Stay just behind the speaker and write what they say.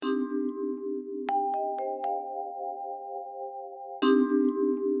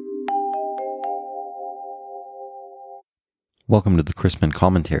Welcome to the Chrisman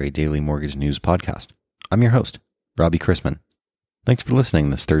Commentary Daily Mortgage News Podcast. I'm your host, Robbie Chrisman. Thanks for listening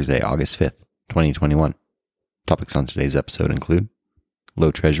this Thursday, August 5th, 2021. Topics on today's episode include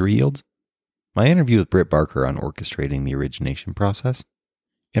low treasury yields, my interview with Britt Barker on orchestrating the origination process,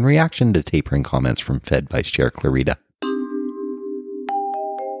 and reaction to tapering comments from Fed Vice Chair Clarida.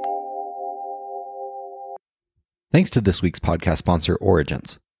 Thanks to this week's podcast sponsor,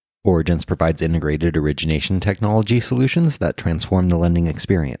 Origence. Origence provides integrated origination technology solutions that transform the lending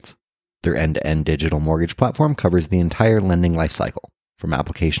experience. Their end-to-end digital mortgage platform covers the entire lending lifecycle, from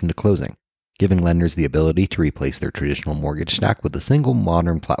application to closing, giving lenders the ability to replace their traditional mortgage stack with a single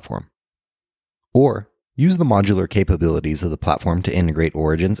modern platform. Or use the modular capabilities of the platform to integrate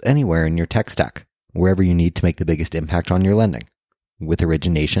Origence anywhere in your tech stack, wherever you need to make the biggest impact on your lending. With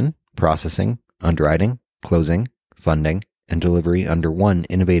origination, processing, underwriting, closing, funding, and delivery under one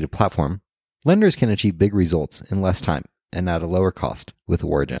innovative platform, lenders can achieve big results in less time and at a lower cost with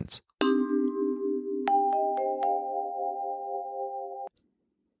Origence.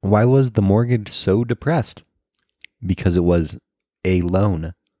 Why was the mortgage so depressed? Because it was a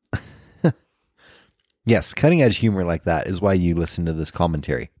loan. Yes, cutting-edge humor like that is why you listen to this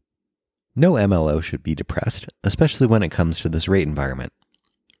commentary. No MLO should be depressed, especially when it comes to this rate environment.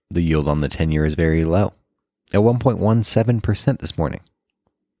 The yield on the 10-year is very low, at 1.17% this morning.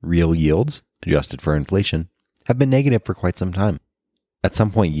 Real yields, adjusted for inflation, have been negative for quite some time. At some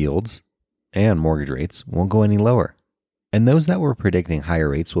point, yields and mortgage rates won't go any lower, and those that were predicting higher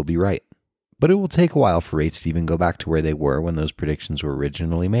rates will be right. But it will take a while for rates to even go back to where they were when those predictions were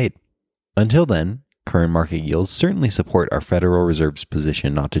originally made. Until then, current market yields certainly support our Federal Reserve's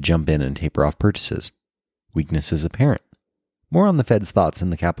position not to jump in and taper off purchases. Weakness is apparent. More on the Fed's thoughts in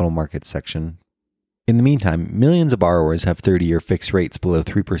the capital markets section. In the meantime, millions of borrowers have 30-year fixed rates below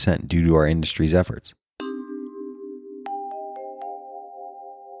 3% due to our industry's efforts.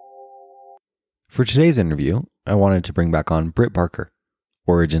 For today's interview, I wanted to bring back on Britt Barker,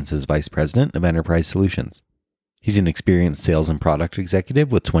 Origence's Vice President of Enterprise Solutions. He's an experienced sales and product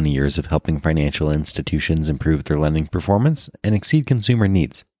executive with 20 years of helping financial institutions improve their lending performance and exceed consumer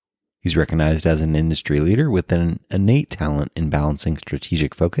needs. He's recognized as an industry leader with an innate talent in balancing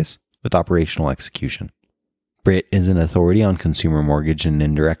strategic focus with operational execution. Britt is an authority on consumer mortgage and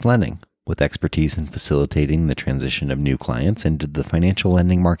indirect lending, with expertise in facilitating the transition of new clients into the financial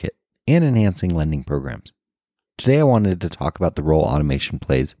lending market and enhancing lending programs. Today I wanted to talk about the role automation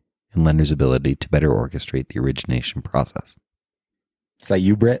plays in lenders' ability to better orchestrate the origination process. Is that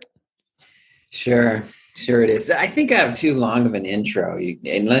you, Britt? Sure it is. I think I have too long of an intro,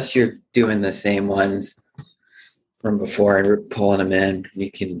 unless you're doing the same ones from before and pulling them in. You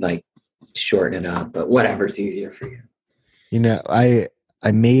can shorten it up, but whatever's easier for you. You know, I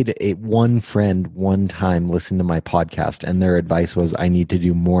made one friend one time listen to my podcast, and their advice was I need to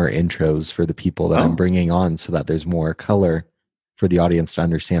do more intros for the people that I'm bringing on so that there's more color for the audience to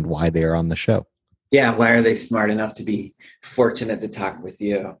understand why they are on the show. Yeah, why are they smart enough to be fortunate to talk with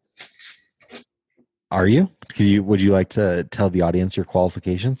you? Are you? Would you like to tell the audience your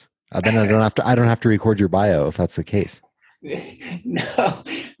qualifications? Then I don't have to record your bio if that's the case. No,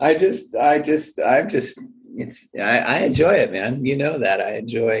 I enjoy it, man. You know that I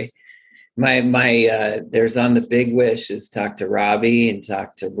enjoy my there's on the big wish is talk to Robbie and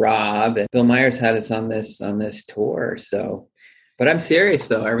talk to Rob, and Bill Myers had us on this tour. So, but I'm serious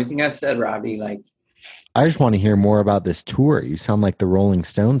though. Everything I've said, Robbie, I just want to hear more about this tour. You sound like the Rolling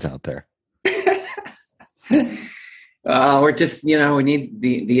Stones out there. We're just, we need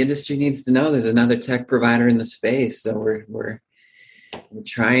the industry needs to know there's another tech provider in the space. So we're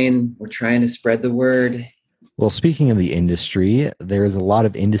trying to spread the word. Well, speaking of the industry, there is a lot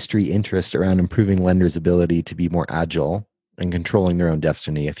of industry interest around improving lenders' ability to be more agile and controlling their own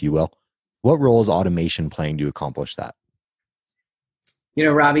destiny, if you will. What role is automation playing to accomplish that?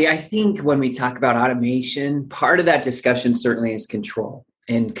 Robbie, I think when we talk about automation, part of that discussion certainly is control,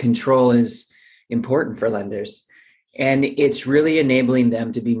 and control is important for lenders. And it's really enabling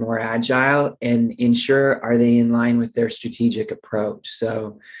them to be more agile and ensure are they in line with their strategic approach.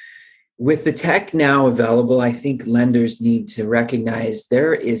 So with the tech now available, I think lenders need to recognize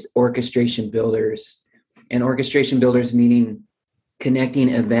there is orchestration builders, and orchestration builders meaning connecting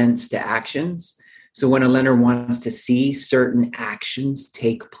events to actions. So when a lender wants to see certain actions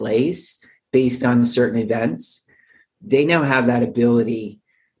take place based on certain events, they now have that ability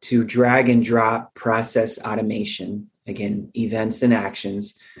to drag and drop process automation, again, events and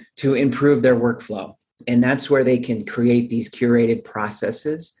actions, to improve their workflow. And that's where they can create these curated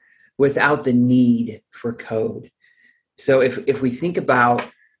processes without the need for code. So if we think about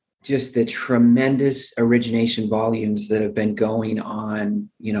just the tremendous origination volumes that have been going on,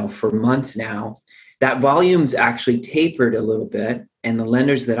 for months now. That volume's actually tapered a little bit, and the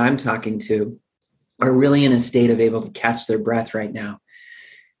lenders that I'm talking to are really in a state of able to catch their breath right now.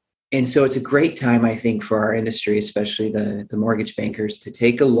 And so it's a great time, I think, for our industry, especially the mortgage bankers, to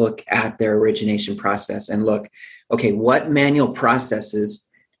take a look at their origination process and look, okay, what manual processes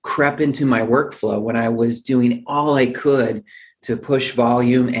crept into my workflow when I was doing all I could to push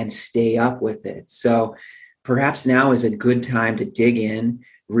volume and stay up with it. So perhaps now is a good time to dig in,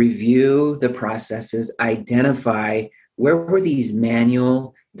 review the processes, identify where were these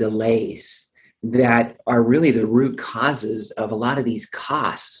manual delays that are really the root causes of a lot of these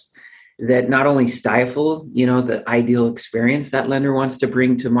costs that not only stifle, the ideal experience that lender wants to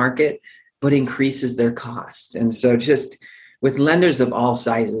bring to market, but increases their cost. And so just with lenders of all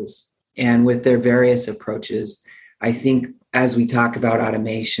sizes and with their various approaches, I think as we talk about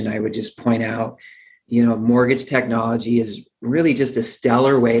automation, I would just point out, mortgage technology is really just a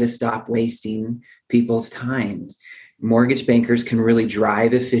stellar way to stop wasting people's time. Mortgage bankers can really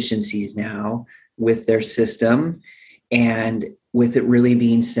drive efficiencies now with their system, and with it really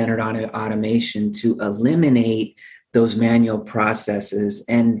being centered on automation to eliminate those manual processes.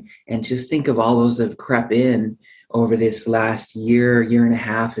 And just think of all those that have crept in over this last year and a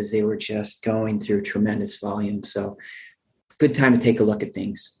half as they were just going through tremendous volume. So good time to take a look at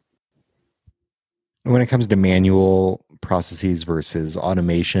things. When it comes to manual processes versus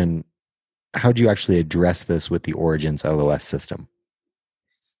automation, how do you actually address this with the Origins LOS system?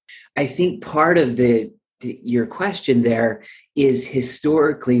 I think part of your question there is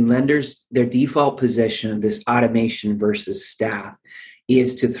historically lenders, their default position of this automation versus staff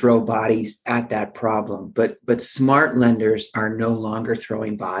is to throw bodies at that problem. But smart lenders are no longer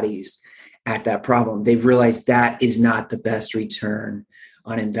throwing bodies at that problem. They've realized that is not the best return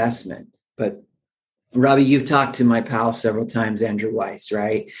on investment. But Robbie, you've talked to my pal several times, Andrew Weiss,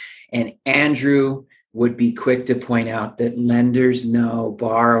 right? And Andrew would be quick to point out that lenders know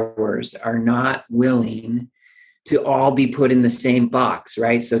borrowers are not willing to all be put in the same box,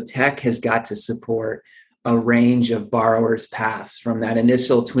 right? So tech has got to support a range of borrowers' paths from that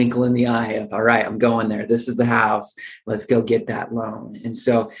initial twinkle in the eye of, all right, I'm going there. This is the house. Let's go get that loan. And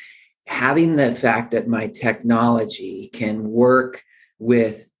so having the fact that my technology can work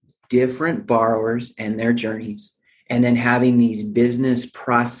with different borrowers and their journeys, and then having these business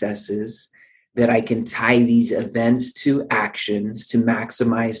processes that I can tie these events to actions to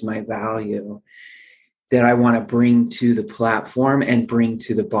maximize my value that I want to bring to the platform and bring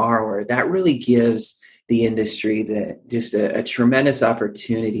to the borrower. That really gives the industry just a tremendous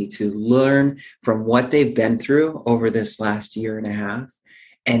opportunity to learn from what they've been through over this last year and a half.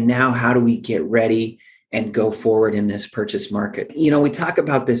 And now how do we get ready and go forward in this purchase market? We talk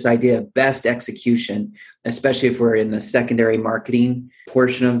about this idea of best execution, especially if we're in the secondary marketing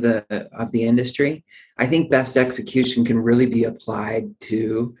portion of the industry. I think best execution can really be applied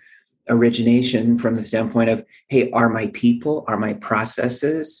to origination from the standpoint of, hey, are my people, are my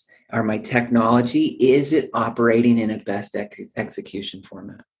processes, are my technology, is it operating in a best execution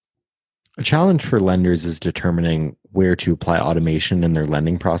format? A challenge for lenders is determining where to apply automation in their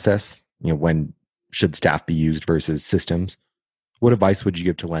lending process. When should staff be used versus systems? What advice would you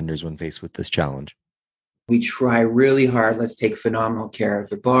give to lenders when faced with this challenge? We try really hard. Let's take phenomenal care of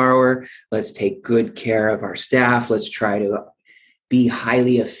the borrower. Let's take good care of our staff. Let's try to be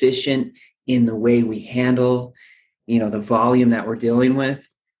highly efficient in the way we handle, the volume that we're dealing with.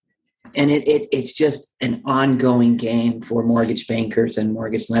 And it's just an ongoing game for mortgage bankers and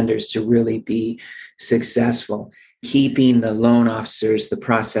mortgage lenders to really be successful, keeping the loan officers, the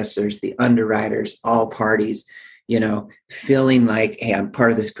processors, the underwriters, all parties, feeling like, hey, I'm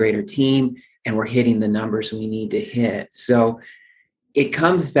part of this greater team and we're hitting the numbers we need to hit. So it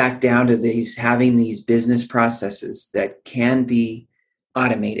comes back down to having these business processes that can be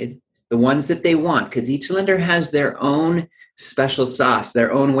automated, the ones that they want, because each lender has their own special sauce,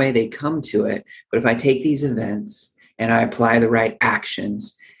 their own way they come to it. But if I take these events and I apply the right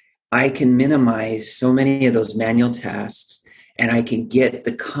actions, I can minimize so many of those manual tasks, and I can get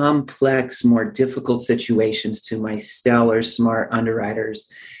the complex, more difficult situations to my stellar, smart underwriters,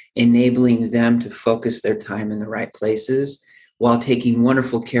 enabling them to focus their time in the right places while taking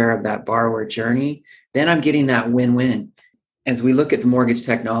wonderful care of that borrower journey. Then I'm getting that win-win. As we look at the mortgage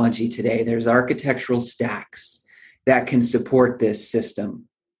technology today, there's architectural stacks that can support this system.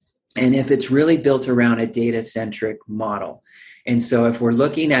 And if it's really built around a data-centric model. And so if we're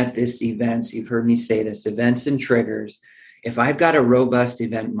looking at this events, you've heard me say this, events and triggers, if I've got a robust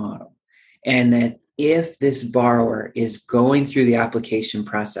event model and that if this borrower is going through the application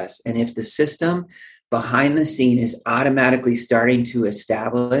process, and if the system behind the scene is automatically starting to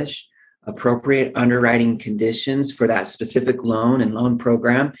establish appropriate underwriting conditions for that specific loan and loan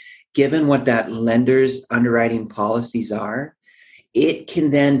program, given what that lender's underwriting policies are, it can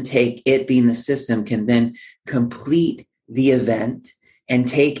then take, it being the system, can then complete the event and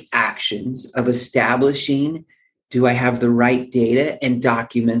take actions of establishing, do I have the right data and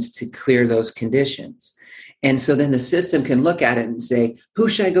documents to clear those conditions? And so then the system can look at it and say, who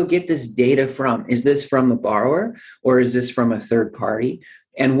should I go get this data from? Is this from the borrower or is this from a third party?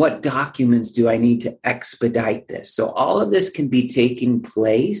 And what documents do I need to expedite this? So all of this can be taking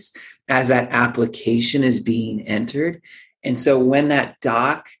place as that application is being entered. And so when that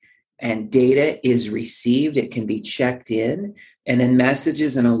doc and data is received, it can be checked in, and then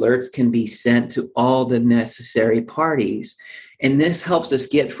messages and alerts can be sent to all the necessary parties. And this helps us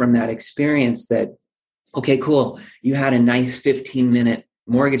get from that experience that, okay, cool, you had a nice 15-minute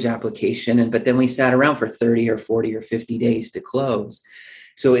mortgage application, but then we sat around for 30 or 40 or 50 days to close.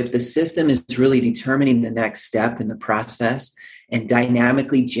 So if the system is really determining the next step in the process and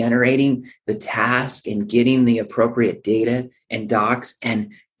dynamically generating the task and getting the appropriate data and docs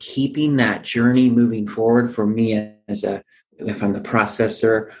and keeping that journey moving forward for me if I'm the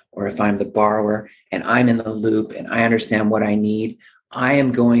processor or if I'm the borrower and I'm in the loop and I understand what I need, I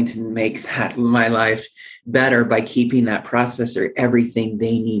am going to make that my life better by keeping that processor everything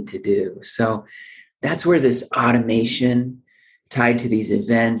they need to do. So that's where this automation tied to these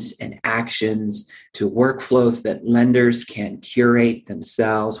events and actions, to workflows that lenders can curate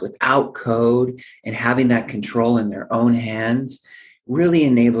themselves without code and having that control in their own hands, really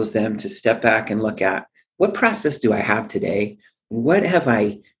enables them to step back and look at, what process do I have today? What have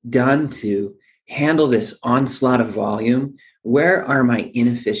I done to handle this onslaught of volume? Where are my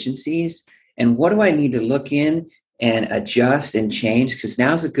inefficiencies? And what do I need to look in and adjust and change? Because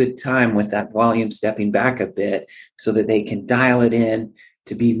now's a good time with that volume stepping back a bit so that they can dial it in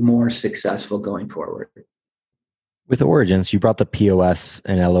to be more successful going forward. With Origence, you brought the POS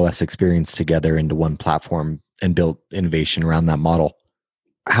and LOS experience together into one platform and built innovation around that model.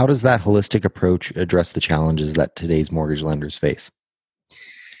 How does that holistic approach address the challenges that today's mortgage lenders face?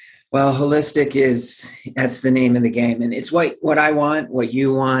 Well, holistic that's the name of the game. And it's what I want, what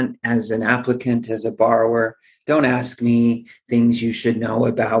you want as an applicant, as a borrower. Don't ask me things you should know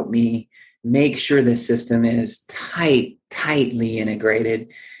about me. Make sure the system is tightly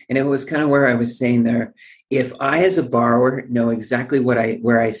integrated. And it was kind of where I was saying there, if I as a borrower know exactly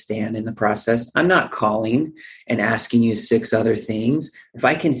where I stand in the process, I'm not calling and asking you 6 other things. If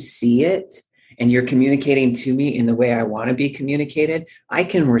I can see it and you're communicating to me in the way I want to be communicated, I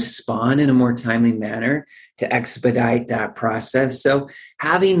can respond in a more timely manner to expedite that process. So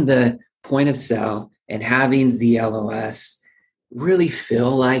having the point of sale and having the LOS really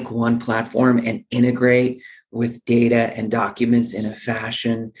feel like one platform and integrate with data and documents in a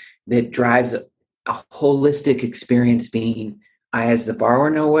fashion that drives a holistic experience, being I as the borrower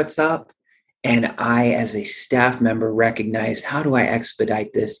know what's up, and I as a staff member recognize, how do I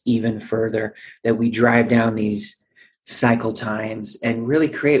expedite this even further, that we drive down these cycle times and really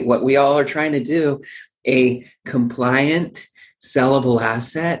create what we all are trying to do, a compliant, sellable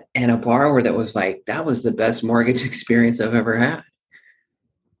asset, and a borrower that was like, that was the best mortgage experience I've ever had.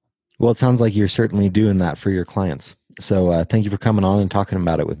 Well, it sounds like you're certainly doing that for your clients. So thank you for coming on and talking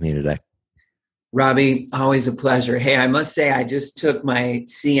about it with me today. Robbie, always a pleasure. Hey, I must say, I just took my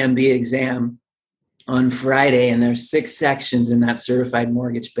CMB exam on Friday, and there's 6 sections in that certified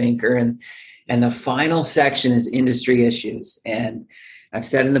mortgage banker. And the final section is industry issues. And I've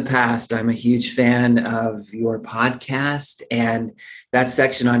said in the past, I'm a huge fan of your podcast, and that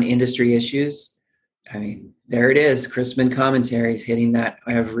section on industry issues. I mean, there it is. Chrisman Commentaries hitting that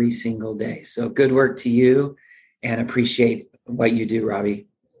every single day. So good work to you, and appreciate what you do, Robbie.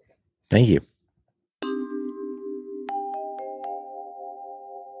 Thank you.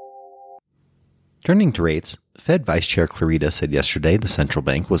 Turning to rates, Fed Vice Chair Clarida said yesterday the central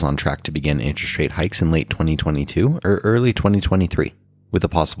bank was on track to begin interest rate hikes in late 2022 or early 2023, with a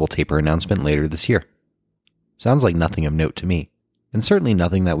possible taper announcement later this year. Sounds like nothing of note to me, and certainly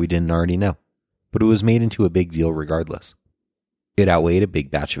nothing that we didn't already know, but it was made into a big deal regardless. It outweighed a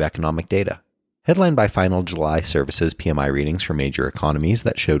big batch of economic data, headlined by final July services PMI readings for major economies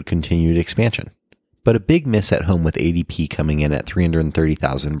that showed continued expansion. But a big miss at home with ADP coming in at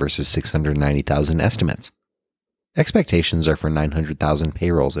 330,000 versus 690,000 estimates. Expectations are for 900,000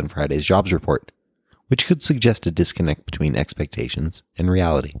 payrolls in Friday's jobs report, which could suggest a disconnect between expectations and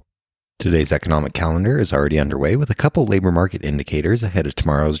reality. Today's economic calendar is already underway with a couple labor market indicators ahead of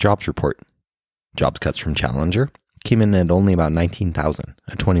tomorrow's jobs report. Jobs cuts from Challenger came in at only about 19,000,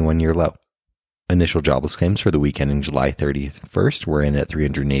 a 21-year low. Initial jobless claims for the week ending July 31st were in at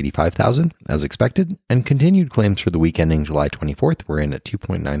 385,000, as expected, and continued claims for the week ending July 24th were in at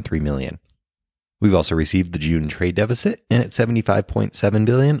 2.93 million. We've also received the June trade deficit in at $75.7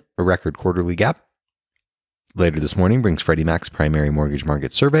 billion, a record quarterly gap. Later this morning brings Freddie Mac's primary mortgage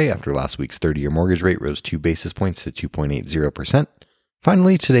market survey after last week's 30-year mortgage rate rose 2 basis points to 2.80%.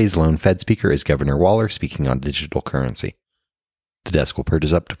 Finally, today's lone Fed speaker is Governor Waller speaking on digital currency. The desk will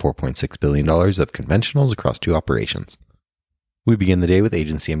purchase up to $4.6 billion of conventionals across 2 operations. We begin the day with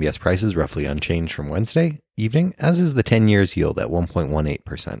agency MBS prices roughly unchanged from Wednesday evening, as is the 10-year yield at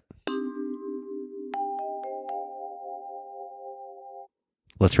 1.18%.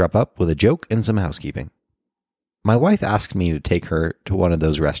 Let's wrap up with a joke and some housekeeping. My wife asked me to take her to one of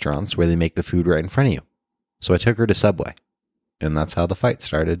those restaurants where they make the food right in front of you. So I took her to Subway. And that's how the fight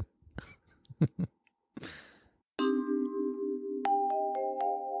started.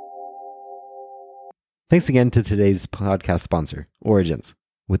 Thanks again to today's podcast sponsor, Origins.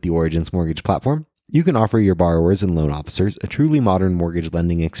 With the Origins mortgage platform, you can offer your borrowers and loan officers a truly modern mortgage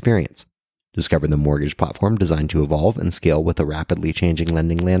lending experience. Discover the mortgage platform designed to evolve and scale with a rapidly changing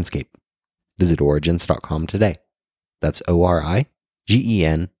lending landscape. Visit origins.com today. That's ORIGENCE.com.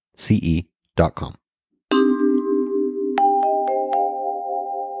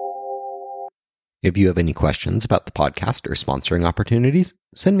 If you have any questions about the podcast or sponsoring opportunities,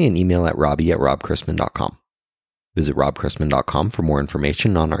 send me an email at robbie@robchrisman.com. Visit robchrisman.com for more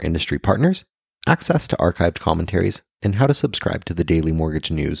information on our industry partners, access to archived commentaries, and how to subscribe to the daily mortgage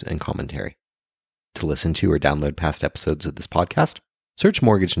news and commentary. To listen to or download past episodes of this podcast, search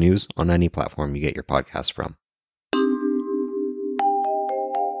Mortgage News on any platform you get your podcasts from.